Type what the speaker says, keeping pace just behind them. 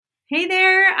Hey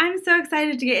there, I'm so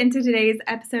excited to get into today's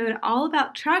episode all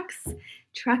about trucks,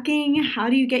 trucking. How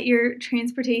do you get your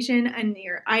transportation and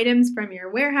your items from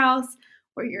your warehouse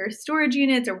or your storage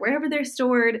units or wherever they're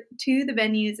stored to the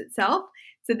venues itself?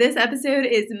 So, this episode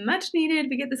is much needed.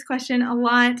 We get this question a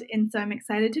lot, and so I'm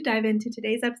excited to dive into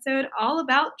today's episode all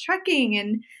about trucking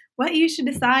and what you should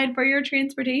decide for your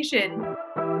transportation.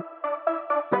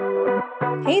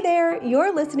 Hey there,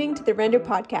 you're listening to the Render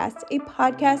Podcast, a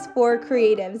podcast for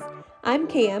creatives. I'm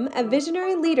Cam, a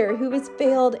visionary leader who has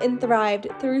failed and thrived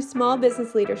through small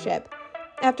business leadership.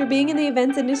 After being in the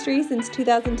events industry since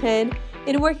 2010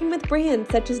 and working with brands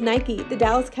such as Nike, the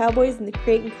Dallas Cowboys, and the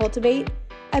Create and Cultivate,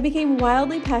 I became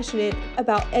wildly passionate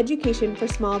about education for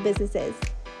small businesses.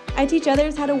 I teach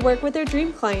others how to work with their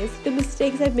dream clients, the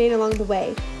mistakes I've made along the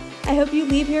way. I hope you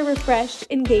leave here refreshed,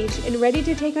 engaged, and ready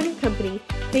to take on your company,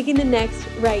 making the next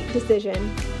right decision.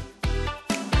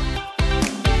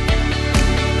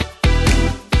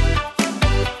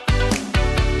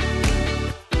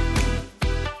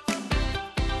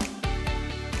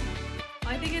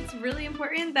 I think it's really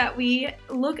important that we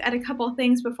look at a couple of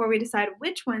things before we decide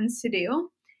which ones to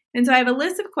do. And so I have a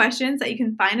list of questions that you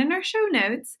can find in our show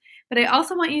notes, but I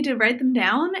also want you to write them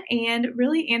down and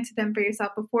really answer them for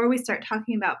yourself before we start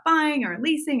talking about buying or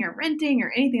leasing or renting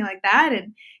or anything like that.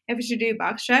 And if we should do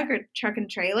box truck or truck and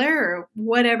trailer or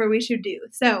whatever we should do.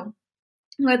 So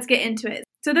let's get into it.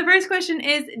 So the first question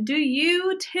is, do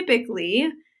you typically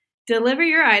deliver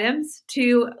your items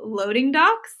to loading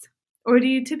docks or do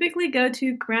you typically go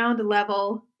to ground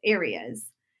level areas?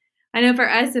 I know for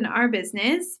us in our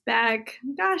business back,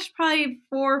 probably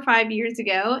 4 or 5 years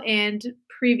ago and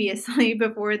previously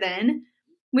before then,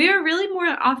 we were really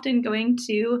more often going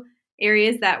to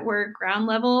areas that were ground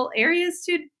level areas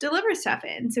to deliver stuff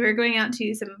in. So we're going out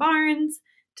to some barns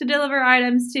to deliver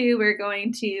items to. We're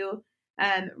going to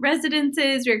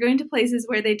residences. We're going to places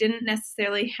where they didn't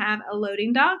necessarily have a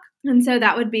loading dock. And so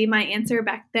that would be my answer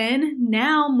back then.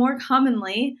 Now, more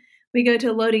commonly, we go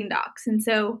to loading docks. And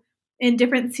so in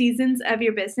different seasons of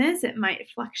your business, it might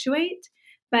fluctuate,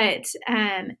 but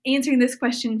answering this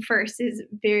question first is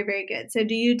very, very good. So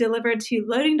do you deliver to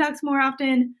loading docks more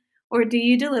often, or do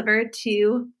you deliver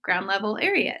to ground level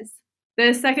areas?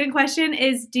 The second question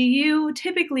is, do you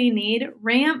typically need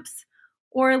ramps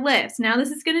or lifts? Now,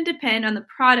 this is going to depend on the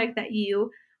product that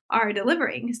you are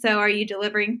delivering. So are you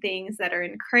delivering things that are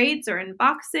in crates or in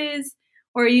boxes?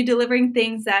 Or are you delivering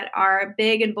things that are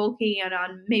big and bulky and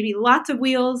on maybe lots of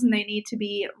wheels and they need to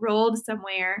be rolled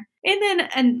somewhere? And then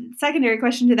a secondary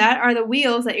question to that, are the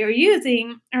wheels that you're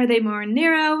using, are they more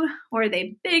narrow or are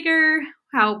they bigger?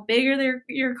 How big are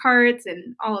your carts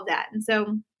and all of that? And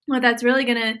so what that's really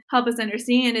going to help us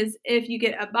understand is if you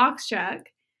get a box truck,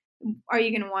 are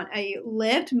you going to want a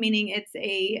lift, meaning it's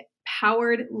a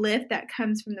powered lift that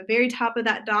comes from the very top of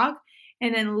that dock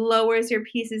and then lowers your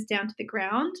pieces down to the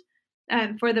ground?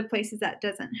 For the places that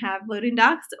doesn't have loading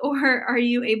docks, or are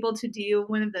you able to do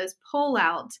one of those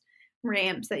pull-out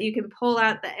ramps that you can pull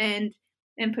out the end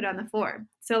and put on the floor?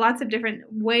 So lots of different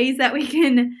ways that we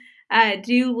can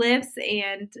do lifts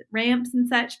and ramps and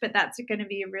such, but that's going to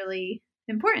be really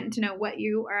important to know what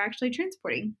you are actually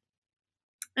transporting.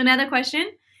 Another question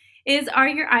is, are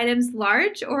your items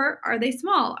large or are they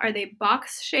small? Are they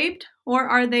box shaped or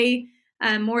are they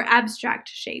more abstract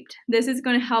shaped? This is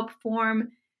going to help form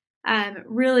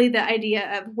really the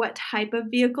idea of what type of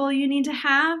vehicle you need to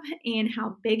have and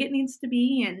how big it needs to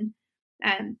be.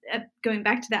 And going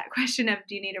back to that question of,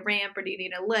 do you need a ramp or do you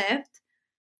need a lift?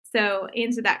 So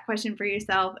answer that question for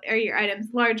yourself. Are your items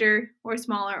larger or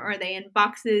smaller? Or are they in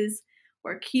boxes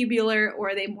or cubular,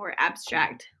 or are they more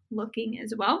abstract looking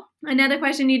as well? Another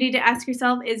question you need to ask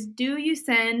yourself is, do you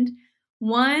send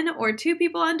 1 or 2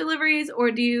 people on deliveries,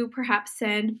 or do you perhaps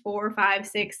send 4, 5,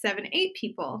 6, 7, 8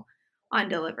 people on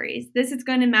deliveries? This is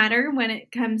going to matter when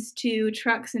it comes to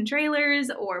trucks and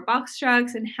trailers or box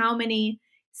trucks and how many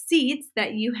seats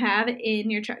that you have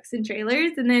in your trucks and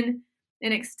trailers. And then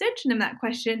an extension of that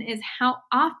question is, how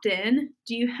often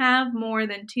do you have more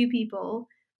than 2 people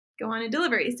go on a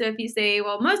delivery? So if you say,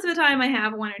 well, most of the time I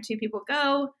have 1 or 2 people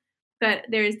go, but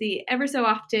there's the ever so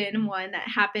often one that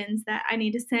happens that I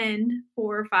need to send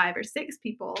 4 or 5 or 6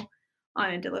 people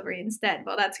on a delivery instead.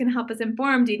 Well, that's going to help us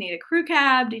inform, do you need a crew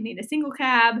cab? Do you need a single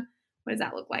cab? What does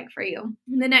that look like for you?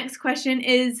 And the next question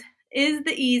is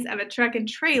the ease of a truck and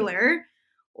trailer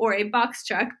or a box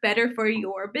truck better for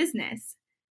your business?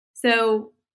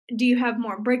 So do you have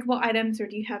more breakable items or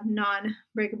do you have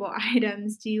non-breakable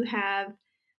items? Do you have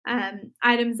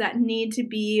items that need to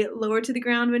be lower to the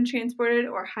ground when transported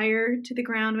or higher to the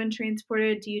ground when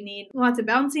transported? Do you need lots of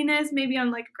bounciness maybe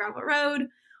on like a gravel road,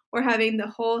 or having the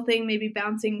whole thing maybe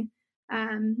bouncing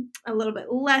a little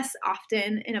bit less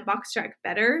often in a box truck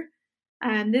better.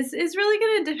 This is really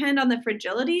going to depend on the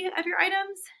fragility of your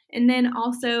items, and then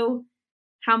also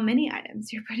how many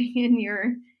items you're putting in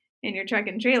your truck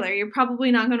and trailer. You're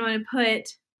probably not going to want to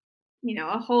put,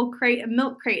 a whole crate, a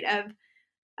milk crate of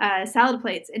salad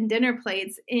plates and dinner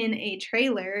plates in a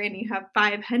trailer, and you have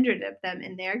 500 of them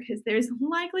in there, because there's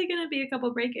likely going to be a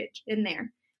couple breakage in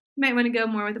there. You might want to go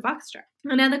more with a box truck.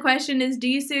 Another question is, do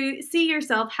you see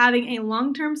yourself having a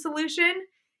long-term solution,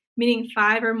 meaning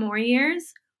 5 or more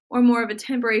years, or more of a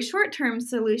temporary short-term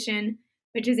solution,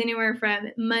 which is anywhere from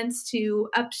months to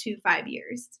up to 5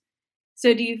 years?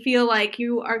 So do you feel like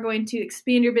you are going to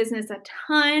expand your business a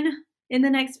ton in the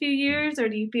next few years, or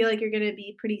do you feel like you're going to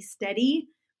be pretty steady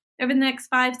over the next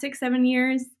 5, 6, 7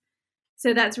 years?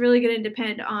 So that's really going to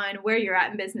depend on where you're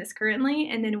at in business currently,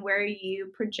 and then where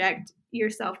you project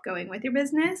yourself going with your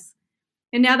business.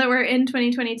 And now that we're in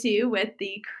 2022 with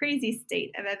the crazy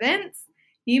state of events,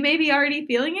 you may be already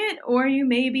feeling it, or you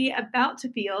may be about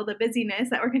to feel the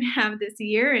busyness that we're going to have this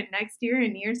year and next year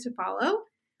and years to follow.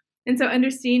 And so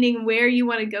understanding where you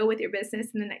want to go with your business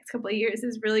in the next couple of years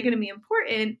is really going to be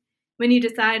important when you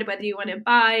decide whether you want to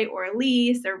buy or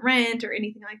lease or rent or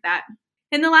anything like that.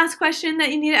 And the last question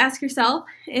that you need to ask yourself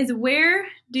is, where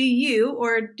do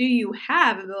you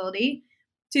have ability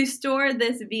to store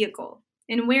this vehicle?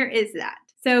 And where is that?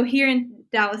 So here in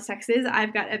Dallas, Texas,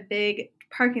 I've got a big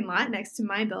parking lot next to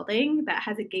my building that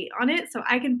has a gate on it, so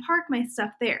I can park my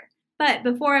stuff there. But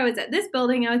before I was at this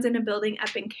building, I was in a building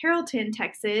up in Carrollton,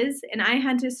 Texas, and I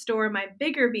had to store my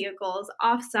bigger vehicles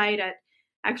off-site at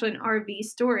actually an RV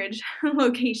storage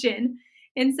location.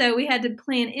 And so we had to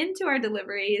plan into our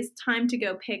deliveries time to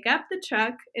go pick up the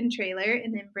truck and trailer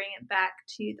and then bring it back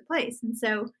to the place. And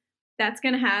so that's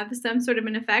going to have some sort of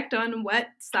an effect on what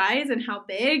size and how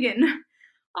big and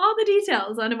all the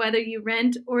details on whether you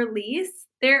rent or lease.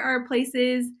 There are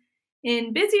places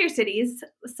in busier cities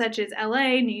such as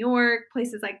LA, New York,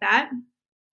 places like that,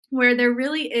 where there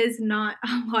really is not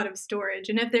a lot of storage.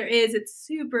 And if there is, it's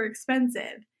super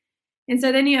expensive. And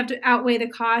so then you have to outweigh the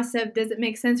cost of, does it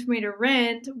make sense for me to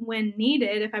rent when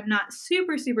needed if I'm not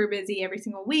super, super busy every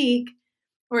single week?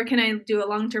 Or can I do a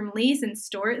long-term lease and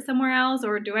store it somewhere else?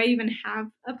 Or do I even have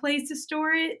a place to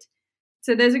store it?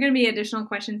 So those are going to be additional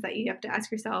questions that you have to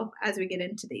ask yourself as we get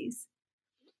into these.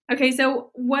 Okay,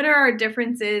 so what are our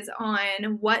differences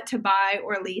on what to buy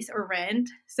or lease or rent?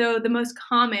 So the most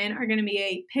common are going to be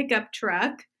a pickup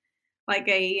truck, like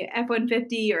a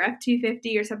F-150 or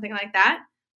F-250 or something like that,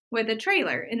 with a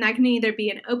trailer. And that can either be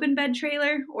an open bed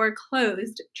trailer or a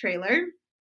closed trailer.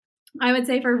 I would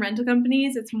say for rental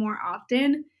companies, it's more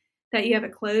often that you have a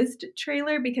closed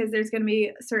trailer, because there's going to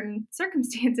be certain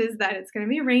circumstances that it's going to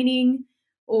be raining,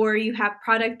 or you have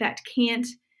product that can't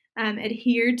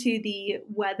adhere to the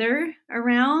weather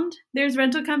around. There's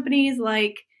rental companies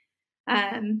like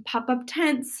pop-up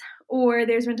tents, or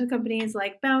there's rental companies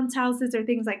like bounce houses or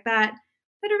things like that.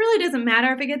 But it really doesn't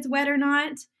matter if it gets wet or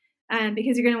not,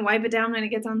 because you're going to wipe it down when it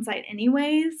gets on site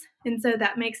anyways. And so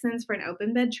that makes sense for an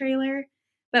open bed trailer.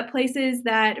 But places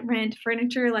that rent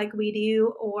furniture like we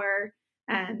do, or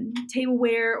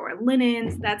tableware or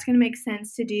linens, that's going to make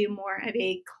sense to do more of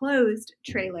a closed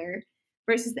trailer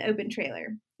versus the open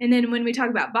trailer. And then when we talk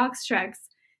about box trucks,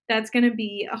 that's going to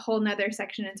be a whole nother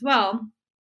section as well.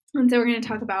 And so we're going to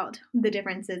talk about the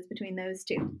differences between those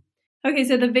two. Okay,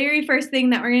 so the very first thing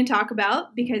that we're going to talk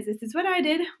about, because this is what I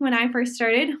did when I first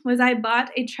started, was I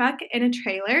bought a truck and a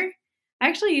trailer. I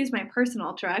actually used my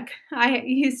personal truck. I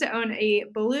used to own a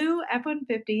blue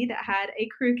F-150 that had a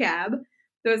crew cab.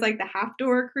 It was like the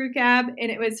half-door crew cab, and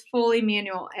it was fully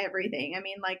manual everything. I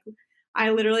mean, like,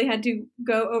 I literally had to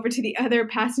go over to the other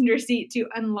passenger seat to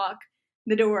unlock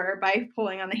the door by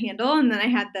pulling on the handle. And then I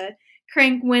had the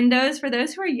crank windows. For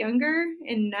those who are younger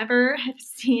and never have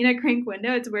seen a crank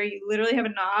window, it's where you literally have a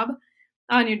knob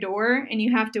on your door and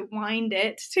you have to wind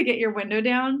it to get your window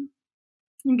down.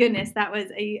 Goodness, that was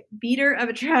a beater of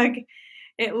a truck.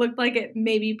 It looked like it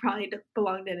probably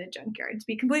belonged in a junkyard, to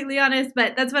be completely honest,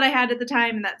 but that's what I had at the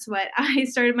time, and that's what I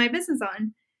started my business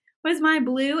on, was my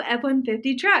blue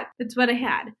F-150 truck. That's what I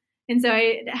had. And so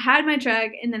I had my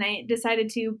truck, and then I decided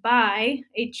to buy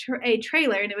a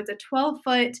trailer, and it was a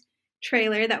 12-foot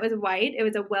trailer that was white. It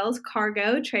was a Wells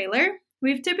Cargo trailer.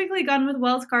 We've typically gone with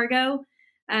Wells Cargo.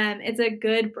 It's a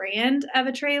good brand of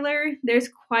a trailer. There's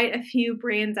quite a few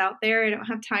brands out there. I don't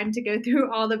have time to go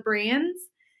through all the brands,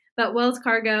 but Wells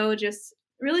Cargo just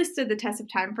really stood the test of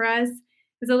time for us. It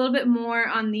was a little bit more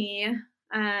on the,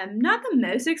 not the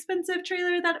most expensive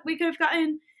trailer that we could have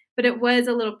gotten, but it was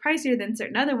a little pricier than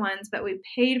certain other ones, but we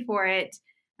paid for it,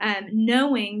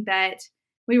 knowing that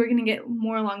we were going to get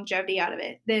more longevity out of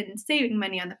it than saving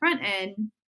money on the front end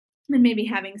and maybe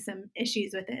having some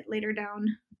issues with it later down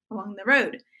along the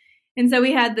road. And so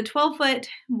we had the 12-foot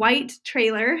white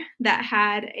trailer that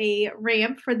had a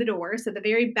ramp for the door. So the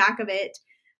very back of it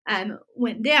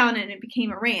went down and it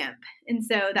became a ramp. And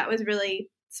so that was really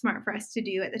smart for us to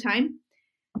do at the time.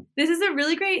 This is a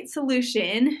really great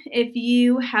solution if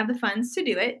you have the funds to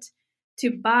do it,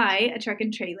 to buy a truck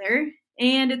and trailer.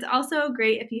 And it's also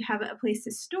great if you have a place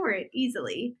to store it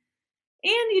easily.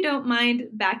 And you don't mind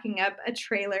backing up a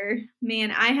trailer.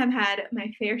 Man, I have had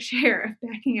my fair share of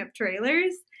backing up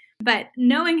trailers. But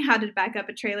knowing how to back up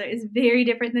a trailer is very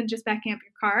different than just backing up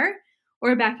your car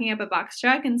or backing up a box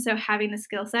truck. And so having the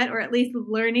skill set, or at least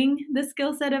learning the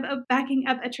skill set of backing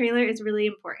up a trailer, is really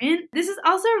important. This is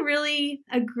also really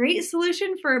a great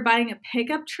solution for buying a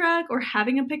pickup truck or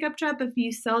having a pickup truck if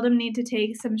you seldom need to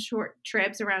take some short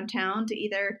trips around town to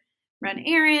either run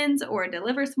errands or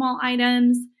deliver small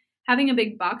items. Having a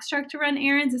big box truck to run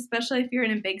errands, especially if you're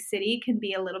in a big city, can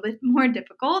be a little bit more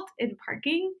difficult in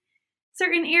parking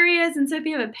certain areas. And so if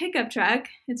you have a pickup truck,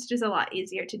 it's just a lot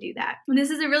easier to do that. And this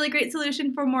is a really great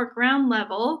solution for more ground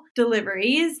level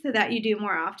deliveries that you do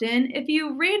more often. If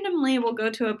you randomly will go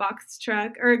to a box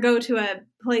truck or go to a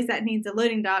place that needs a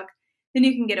loading dock, then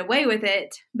you can get away with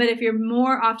it. But if you're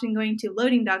more often going to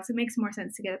loading docks, it makes more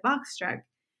sense to get a box truck.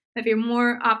 If you're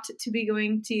more opt to be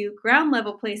going to ground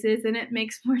level places, then it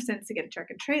makes more sense to get a truck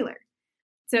and trailer.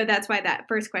 So that's why that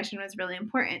first question was really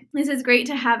important. This is great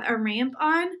to have a ramp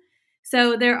on.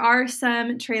 So there are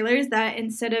some trailers that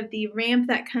instead of the ramp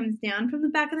that comes down from the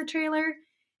back of the trailer,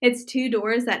 it's two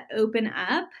doors that open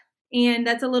up. And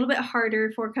that's a little bit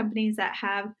harder for companies that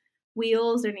have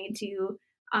wheels or need to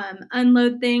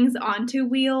unload things onto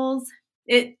wheels.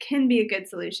 It can be a good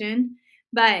solution.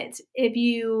 But if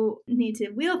you need to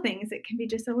wheel things, it can be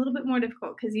just a little bit more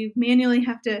difficult because you manually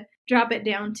have to drop it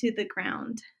down to the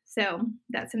ground. So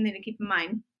that's something to keep in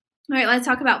mind. All right, let's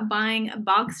talk about buying a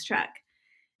box truck.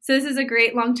 So this is a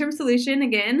great long-term solution,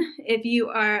 again, if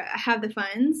you have the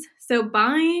funds. So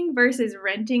buying versus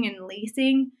renting and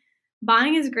leasing,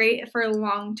 buying is great for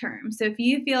long-term. So if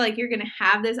you feel like you're going to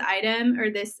have this item or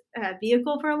this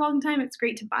vehicle for a long time, it's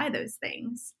great to buy those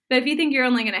things. But if you think you're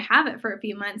only going to have it for a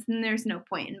few months, then there's no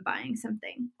point in buying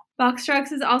something. Box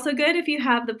trucks is also good if you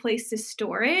have the place to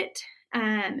store it.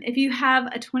 If you have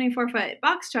a 24-foot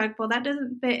box truck, well, that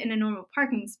doesn't fit in a normal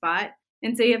parking spot.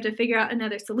 And so you have to figure out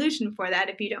another solution for that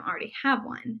if you don't already have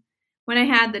one. When I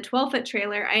had the 12-foot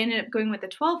trailer, I ended up going with a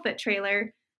 12-foot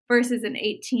trailer versus an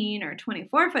 18 or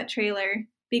 24-foot trailer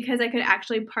because I could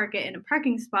actually park it in a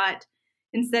parking spot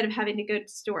instead of having to go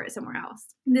store it somewhere else.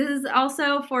 This is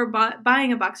also for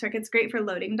buying a box truck. It's great for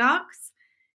loading docks.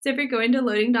 So if you're going to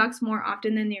loading docks more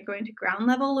often than you're going to ground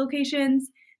level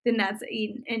locations, then that's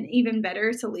an even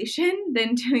better solution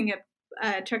than doing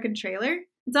a truck and trailer.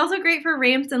 It's also great for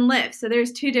ramps and lifts. So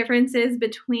there's two differences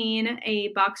between a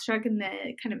box truck and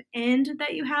the kind of end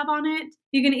that you have on it.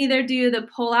 You can either do the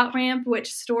pull-out ramp,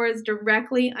 which stores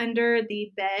directly under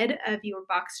the bed of your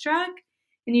box truck,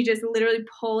 and you just literally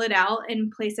pull it out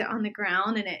and place it on the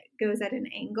ground and it goes at an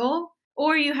angle.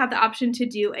 Or you have the option to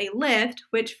do a lift,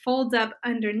 which folds up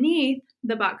underneath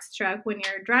the box truck when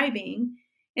you're driving.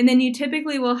 And then you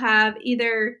typically will have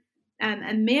either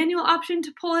a manual option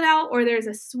to pull it out, or there's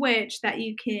a switch that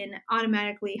you can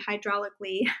automatically,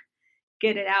 hydraulically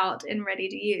get it out and ready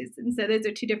to use. And so those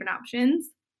are two different options.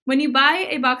 When you buy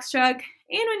a box truck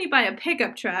and when you buy a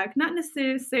pickup truck, not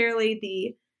necessarily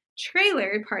the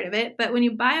trailer part of it, but when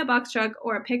you buy a box truck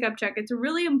or a pickup truck, it's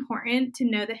really important to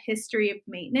know the history of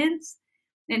maintenance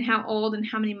and how old and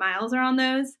how many miles are on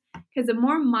those. Because the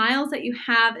more miles that you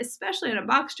have, especially on a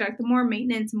box truck, the more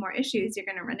maintenance and more issues you're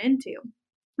going to run into.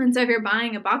 And so if you're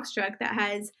buying a box truck that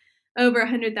has over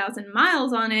 100,000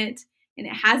 miles on it and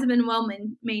it hasn't been well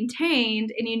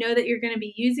maintained and you know that you're going to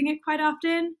be using it quite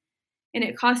often and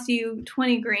it costs you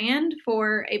 $20,000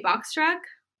 for a box truck,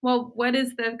 well, what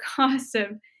is the cost of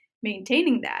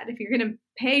maintaining that? If you're going to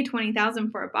pay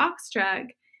 $20,000 for a box truck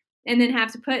and then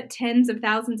have to put tens of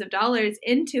thousands of dollars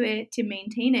into it to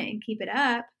maintain it and keep it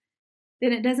up,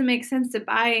 then it doesn't make sense to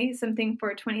buy something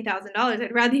for $20,000.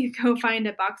 I'd rather you go find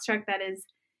a box truck that is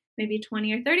maybe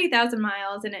 20 or 30,000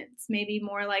 miles and it's maybe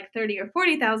more like $30,000 or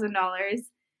 $40,000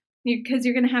 because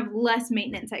you're going to have less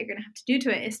maintenance that you're going to have to do to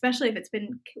it, especially if it's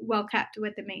been well kept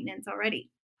with the maintenance already.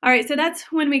 All right, so that's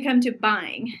when we come to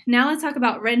buying. Now let's talk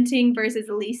about renting versus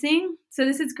leasing. So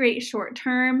this is great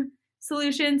short-term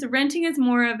solutions. Renting is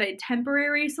more of a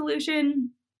temporary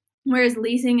solution, whereas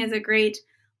leasing is a great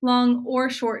long or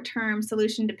short-term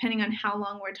solution depending on how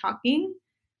long we're talking.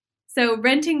 So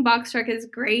renting box truck is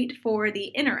great for the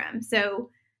interim. So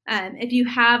If you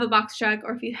have a box truck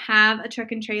or if you have a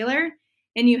truck and trailer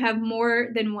and you have more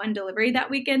than one delivery that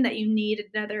weekend that you need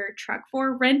another truck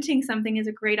for, renting something is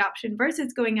a great option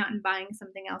versus going out and buying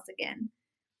something else again.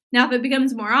 Now, if it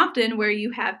becomes more often where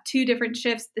you have 2 different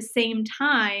shifts at the same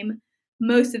time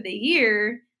most of the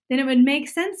year, then it would make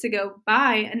sense to go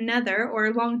buy another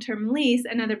or long-term lease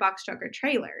another box truck or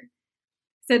trailer.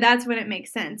 So that's when it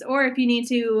makes sense. Or if you need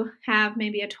to have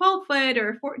maybe a 12-foot or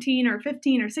a 14 or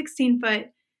 15 or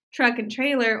 16-foot truck and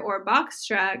trailer or box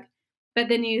truck, but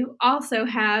then you also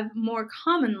have more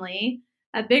commonly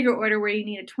a bigger order where you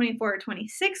need a 24 or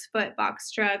 26-foot box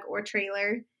truck or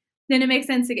trailer, then it makes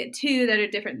sense to get 2 that are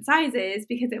different sizes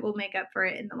because it will make up for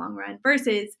it in the long run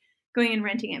versus going and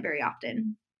renting it very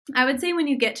often. I would say when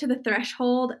you get to the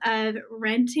threshold of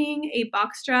renting a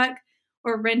box truck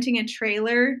or renting a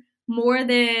trailer more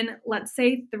than, let's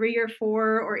say, 3 or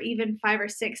 4 or even 5 or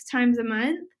 6 times a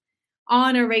month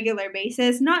on a regular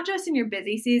basis, not just in your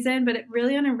busy season, but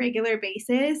really on a regular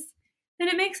basis, then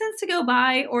it makes sense to go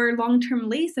buy or long-term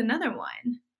lease another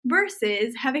one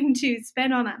versus having to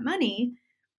spend all that money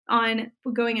on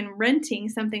going and renting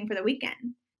something for the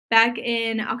weekend. Back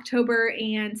in October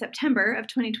and September of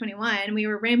 2021, we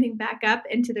were ramping back up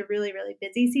into the really, really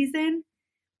busy season,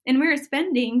 and we were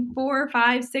spending $4,000,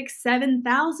 $5,000, $6,000,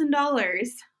 $7,000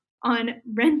 on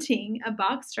renting a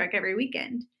box truck every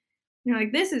weekend. You're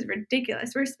like, this is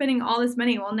ridiculous. We're spending all this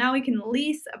money. Well, now we can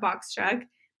lease a box truck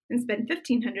and spend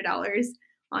 $1,500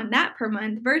 on that per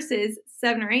month versus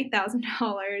 $7,000 or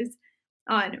 $8,000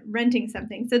 on renting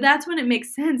something. So that's when it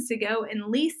makes sense to go and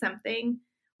lease something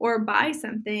or buy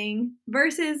something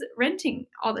versus renting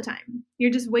all the time.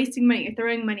 You're just wasting money. You're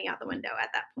throwing money out the window at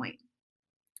that point.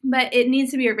 But it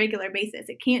needs to be a regular basis.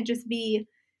 It can't just be,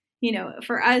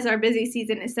 for us, our busy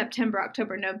season is September,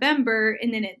 October, November,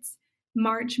 and then it's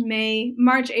March,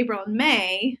 April, and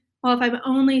May. Well, if I'm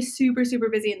only super, super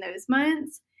busy in those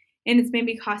months, and it's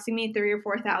maybe costing me $3,000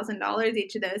 or $4,000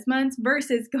 each of those months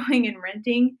versus going and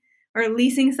renting or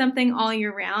leasing something all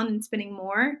year round and spending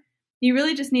more, you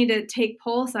really just need to take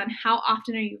pulse on how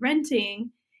often are you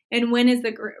renting and when is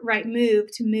the right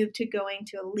move to going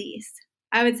to a lease.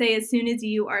 I would say as soon as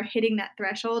you are hitting that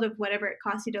threshold of whatever it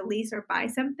costs you to lease or buy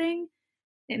something,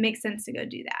 it makes sense to go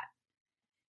do that.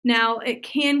 Now, it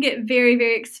can get very,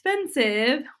 very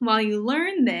expensive while you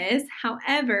learn this.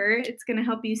 However, it's going to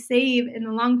help you save in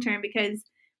the long term because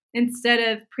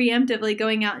instead of preemptively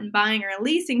going out and buying or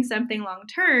leasing something long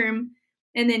term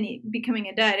and then becoming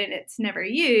a dud and it's never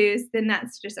used, then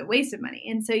that's just a waste of money.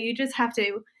 And so you just have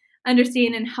to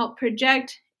understand and help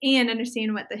project and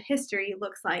understand what the history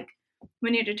looks like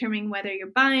when you're determining whether you're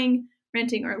buying,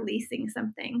 renting, or leasing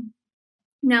something.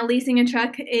 Now, leasing a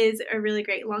truck is a really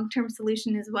great long-term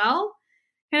solution as well.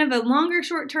 Kind of a longer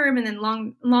short-term and then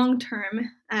long-term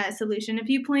solution. If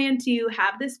you plan to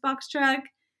have this box truck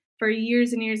for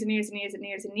years and years and years and years and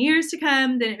years and years to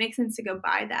come, then it makes sense to go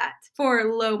buy that for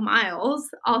low miles.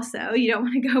 Also, you don't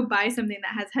want to go buy something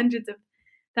that has hundreds of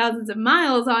thousands of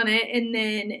miles on it and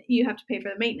then you have to pay for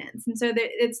the maintenance. And so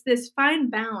it's this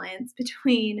fine balance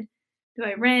between do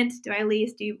I rent, do I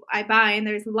lease, do I buy, and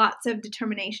there's lots of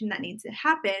determination that needs to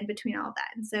happen between all of that.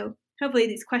 And so hopefully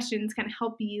these questions kind of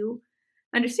help you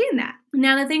understand that.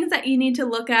 Now, the things that you need to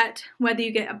look at whether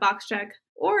you get a box truck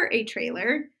or a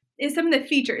trailer is some of the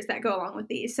features that go along with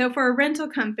these. So for a rental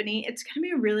company, it's going to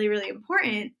be really, really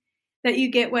important that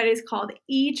you get what is called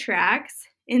E-Tracks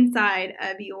inside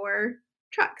of your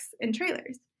trucks and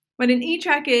trailers. What an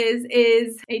E-Track is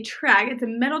a track. It's a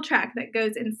metal track that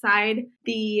goes inside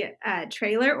the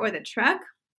trailer or the truck,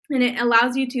 and it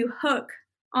allows you to hook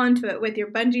onto it with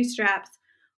your bungee straps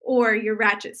or your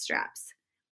ratchet straps.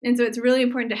 And so it's really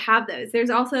important to have those. There's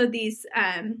also these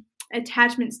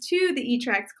attachments to the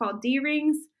E-Tracks called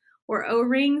D-rings or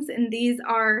O-rings, and these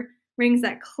are rings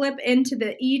that clip into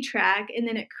the E-Track, and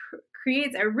then it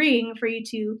creates a ring for you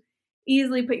to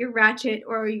easily put your ratchet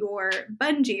or your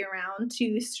bungee around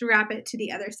to strap it to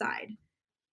the other side.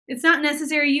 It's not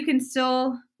necessary. You can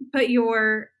still put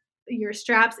your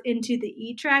straps into the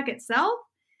E-Track itself,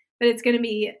 but it's going to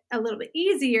be a little bit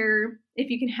easier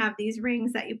if you can have these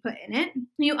rings that you put in it.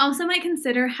 You also might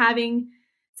consider having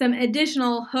some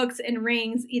additional hooks and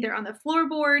rings either on the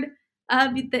floorboard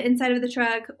of the inside of the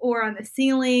truck or on the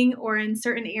ceiling or in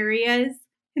certain areas.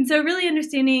 And so really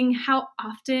understanding how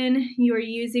often you are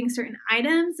using certain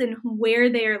items and where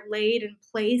they are laid and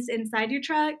placed inside your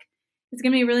truck is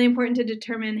going to be really important to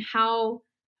determine how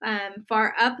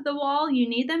far up the wall you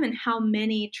need them and how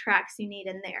many tracks you need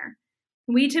in there.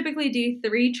 We typically do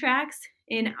 3 tracks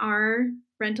in our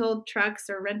rental trucks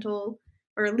or rental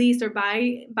or lease or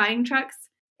buying trucks.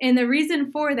 And the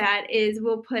reason for that is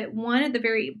we'll put one at the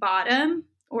very bottom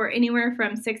or anywhere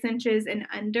from 6 inches and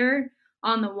under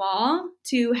on the wall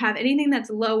to have anything that's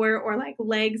lower or like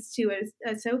legs to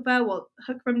a sofa. We'll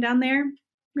hook from down there.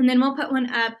 And then we'll put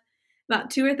one up about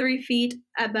 2 or 3 feet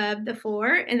above the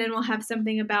floor. And then we'll have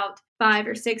something about 5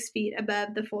 or 6 feet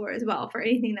above the floor as well for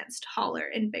anything that's taller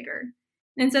and bigger.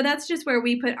 And so that's just where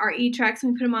we put our E-tracks.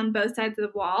 We put them on both sides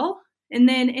of the wall. And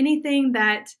then anything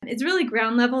that is really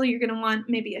ground level, you're going to want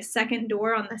maybe a second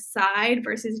door on the side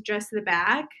versus just the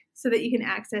back so that you can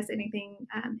access anything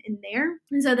in there.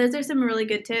 And so those are some really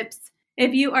good tips.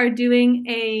 If you are doing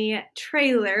a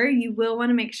trailer, you will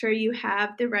want to make sure you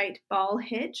have the right ball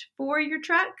hitch for your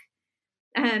truck.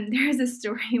 There's a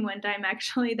story one time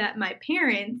actually that my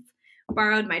parents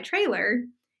borrowed my trailer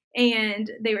and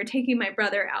they were taking my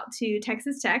brother out to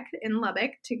Texas Tech in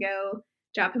Lubbock to go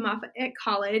drop him off at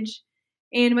college.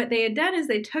 And what they had done is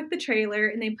they took the trailer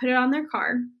and they put it on their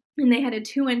car and they had a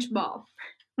 2-inch ball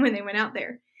when they went out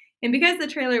there. And because the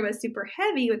trailer was super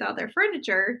heavy with all their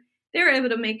furniture, they were able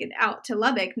to make it out to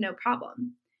Lubbock no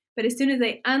problem. But as soon as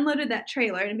they unloaded that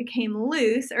trailer and it became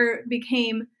loose or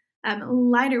became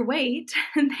lighter weight,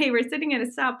 they were sitting at a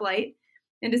stoplight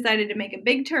and decided to make a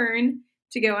big turn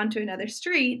to go onto another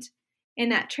street.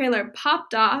 And that trailer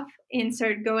popped off and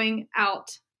started going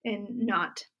out and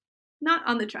not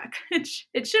on the truck.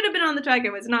 It should have been on the truck.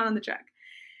 It was not on the truck.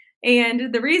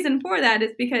 And the reason for that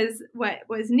is because what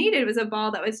was needed was a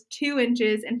ball that was 2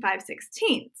 inches and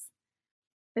 5/16.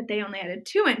 But they only had a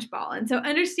 2-inch ball. And so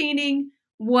understanding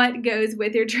what goes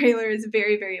with your trailer is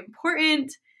very, very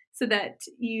important so that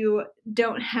you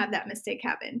don't have that mistake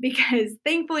happen. Because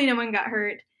thankfully no one got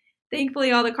hurt.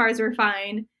 Thankfully all the cars were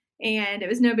fine and it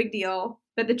was no big deal.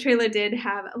 But the trailer did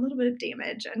have a little bit of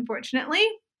damage, unfortunately.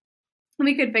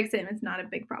 We could fix it and it's not a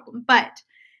big problem. But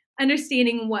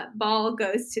understanding what ball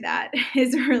goes to that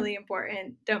is really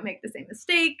important. Don't make the same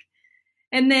mistake.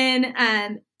 And then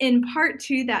in part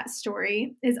 2, that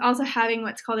story is also having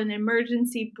what's called an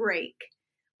emergency brake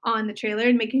on the trailer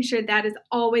and making sure that is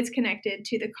always connected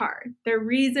to the car. The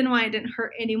reason why it didn't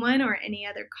hurt anyone or any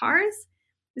other cars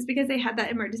is because they had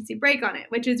that emergency brake on it,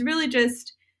 which is really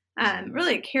just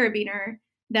really a carabiner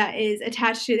that is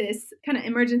attached to this kind of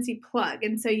emergency plug.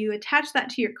 And so you attach that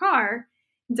to your car.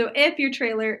 And so if your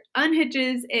trailer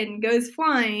unhitches and goes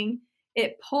flying,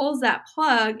 it pulls that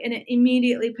plug and it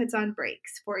immediately puts on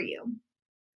brakes for you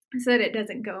so that it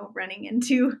doesn't go running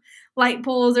into light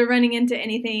poles or running into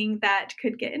anything that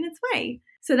could get in its way.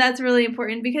 So that's really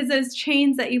important because those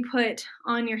chains that you put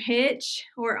on your hitch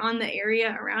or on the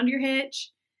area around your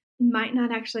hitch might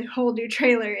not actually hold your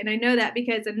trailer. And I know that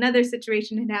because another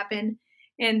situation had happened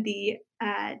and the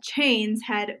chains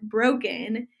had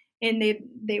broken and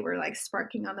they were like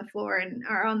sparking on the floor and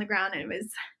or on the ground, and it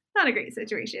was not a great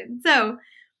situation. So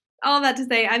all that to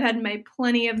say, I've had my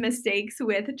plenty of mistakes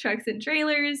with trucks and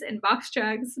trailers and box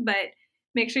trucks, but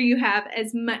make sure you have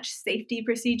as much safety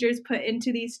procedures put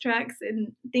into these trucks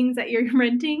and things that you're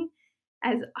renting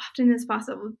as often as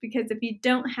possible, because if you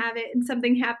don't have it and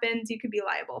something happens, you could be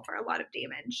liable for a lot of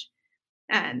damage.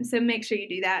 So make sure you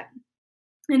do that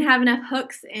and have enough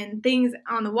hooks and things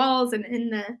on the walls and in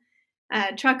the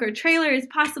truck or trailer as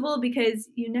possible, because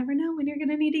you never know when you're going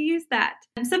to need to use that.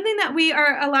 Something that we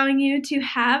are allowing you to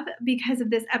have because of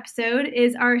this episode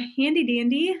is our handy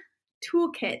dandy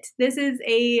toolkit. This is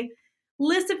a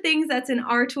list of things that's in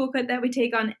our toolkit that we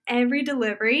take on every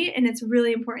delivery, and it's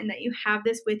really important that you have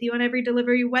this with you on every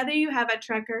delivery, whether you have a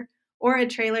trucker or a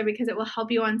trailer, because it will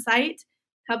help you on site,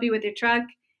 help you with your truck,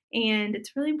 and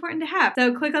it's really important to have.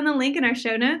 So click on the link in our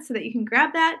show notes so that you can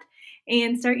grab that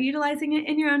and start utilizing it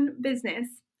in your own business.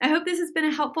 I hope this has been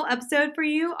a helpful episode for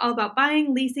you, all about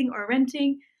buying, leasing, or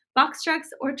renting box trucks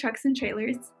or trucks and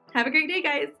trailers. Have a great day,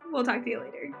 guys. We'll talk to you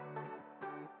later.